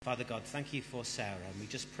Father God, thank you for Sarah, and we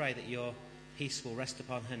just pray that your peace will rest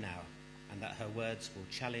upon her now and that her words will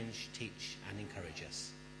challenge, teach and encourage us.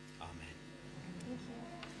 Amen.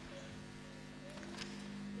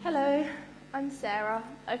 Hello, I'm Sarah.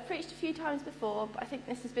 I've preached a few times before, but I think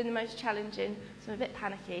this has been the most challenging, so I'm a bit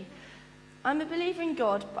panicky. I'm a believer in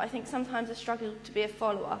God, but I think sometimes I struggle to be a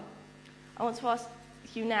follower. I want to ask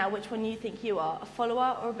you now which one you think you are, a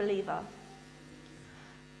follower or a believer?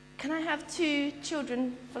 Can I have 2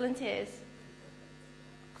 children volunteers?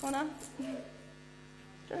 Connor? Do you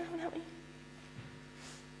want to help me?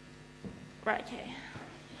 Right, okay.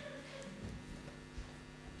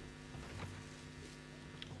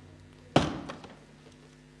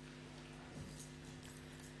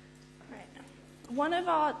 Right. One of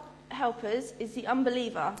our helpers is the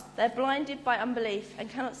unbeliever. They're blinded by unbelief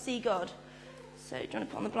and cannot see God. So, do you want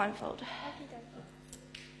to put on the blindfold?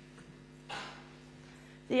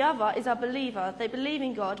 The other is our believer. They believe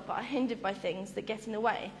in God but are hindered by things that get in the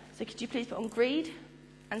way. So could you please put on greed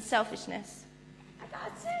and selfishness? I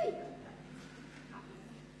can't see.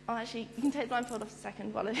 Oh, actually, you can take the blindfold off a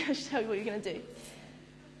second while I show you what you're going to do.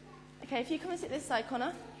 Okay, if you come and sit this side,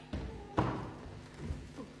 Connor.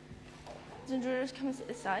 Zandra, just come and sit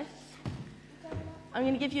this side. I'm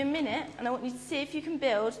going to give you a minute, and I want you to see if you can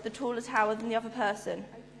build the taller tower than the other person.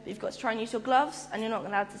 But you've got to try and use your gloves, and you're not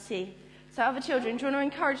allowed to see. So other children, do you want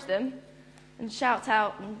to encourage them and shout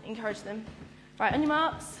out and encourage them? Right, on your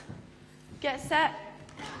marks, get set,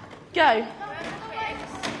 go.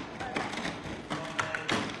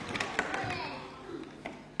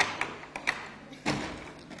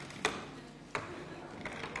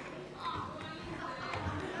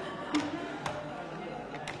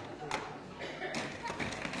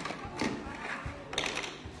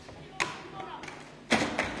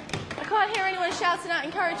 'Shouting out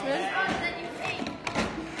encouragement.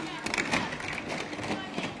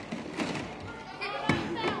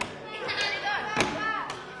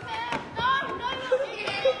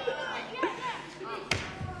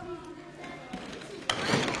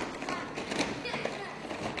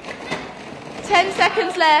 Ten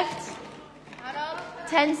seconds left.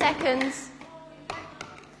 10 seconds.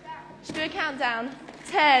 Just do a countdown.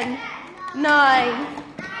 10, 9,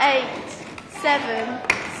 8, 7,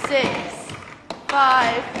 6.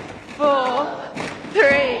 5, 4,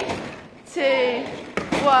 3, 2,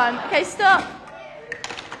 1. Okay, stop.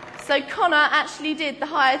 So Connor actually did the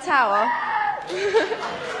higher tower.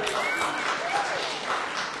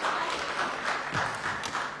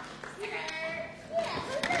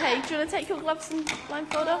 Okay, do you want to take your gloves and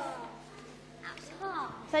blindfold off? That's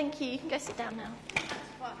hard. Thank you. You can go sit down now.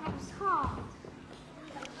 That's hard.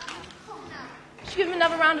 Should we give him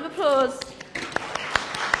another round of applause?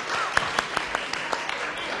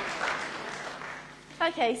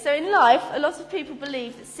 Okay, so in life, a lot of people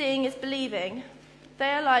believe that seeing is believing. They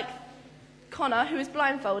are like Connor, who is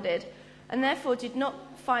blindfolded, and therefore did not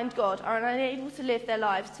find God, are unable to live their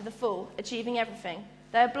lives to the full, achieving everything.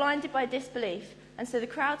 They are blinded by disbelief, and so the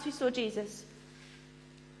crowds who saw Jesus,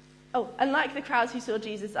 like the crowds who saw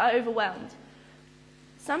Jesus, are overwhelmed.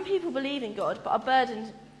 Some people believe in God, but are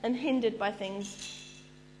burdened and hindered by things,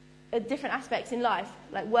 different aspects in life,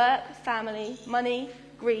 like work, family, money,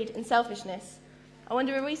 greed, and selfishness. I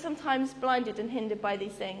wonder, are we sometimes blinded and hindered by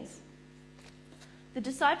these things? The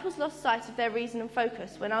disciples lost sight of their reason and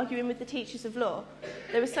focus when arguing with the teachers of law.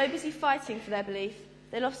 They were so busy fighting for their belief,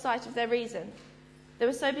 they lost sight of their reason. They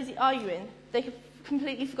were so busy arguing, they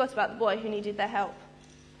completely forgot about the boy who needed their help.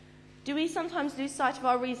 Do we sometimes lose sight of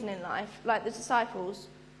our reason in life, like the disciples?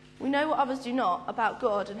 We know what others do not about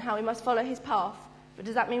God and how we must follow his path, but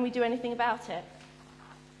does that mean we do anything about it?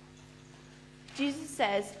 Jesus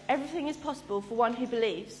says everything is possible for one who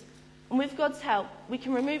believes, and with God's help, we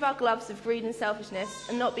can remove our gloves of greed and selfishness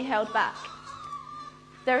and not be held back.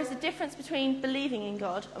 There is a difference between believing in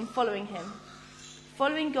God and following him.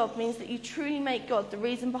 Following God means that you truly make God the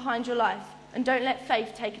reason behind your life and don't let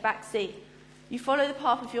faith take a back seat. You follow the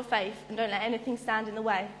path of your faith and don't let anything stand in the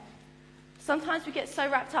way. Sometimes we get so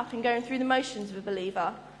wrapped up in going through the motions of a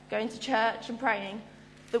believer, going to church and praying,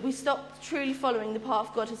 that we stop truly following the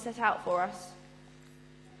path God has set out for us.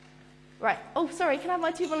 Right. Oh, sorry, can I have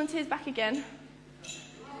my 2 volunteers back again?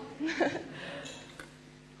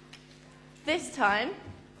 This time,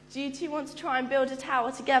 do you 2 want to try and build a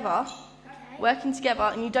tower together, working together,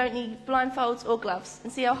 and you don't need blindfolds or gloves,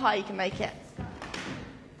 and see how high you can make it?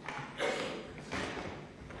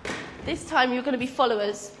 This time you're going to be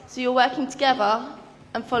followers, so you're working together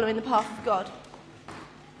and following the path of God.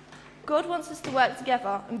 God wants us to work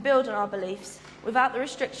together and build on our beliefs without the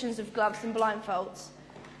restrictions of gloves and blindfolds.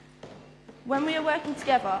 When we are working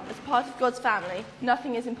together as part of God's family,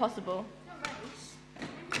 nothing is impossible.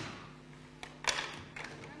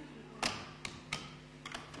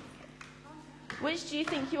 Which do you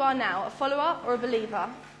think you are now, a follower or a believer?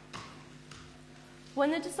 When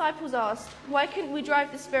the disciples asked, "Why couldn't we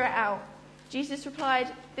drive the spirit out?" Jesus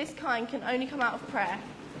replied, "This kind can only come out of prayer."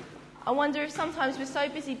 I wonder if sometimes we're so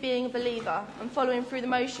busy being a believer and following through the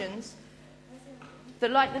motions that,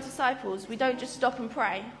 like the disciples, we don't just stop and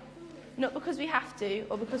pray. Not because we have to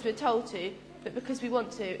or because we're told to, but because we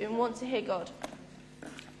want to and want to hear God.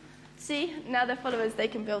 See, now they're followers, they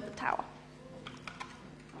can build the tower.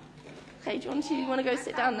 Okay, do you want to go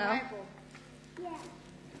sit down now? Yeah.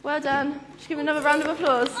 Well done. Just give another round of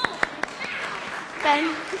applause.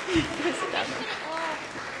 Ben, go sit down now.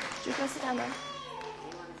 Just go sit down now.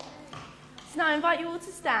 So now I invite you all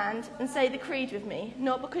to stand and say the creed with me,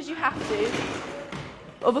 not because you have to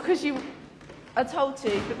or because you are told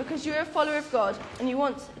to, but because you're a follower of God and you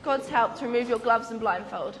want God's help to remove your gloves and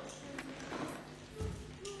blindfold.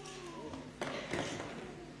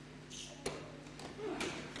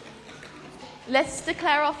 Let's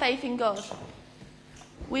declare our faith in God.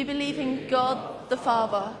 We believe in God the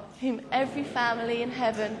Father, whom every family in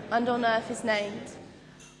heaven and on earth is named.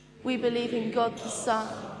 We believe in God the Son,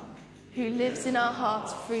 who lives in our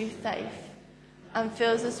hearts through faith and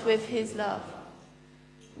fills us with his love.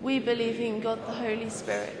 We believe in God the Holy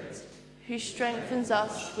Spirit, who strengthens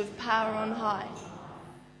us with power on high.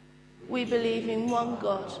 We believe in one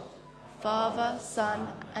God, Father, Son,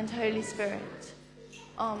 and Holy Spirit.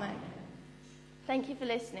 Amen. Thank you for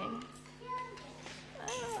listening.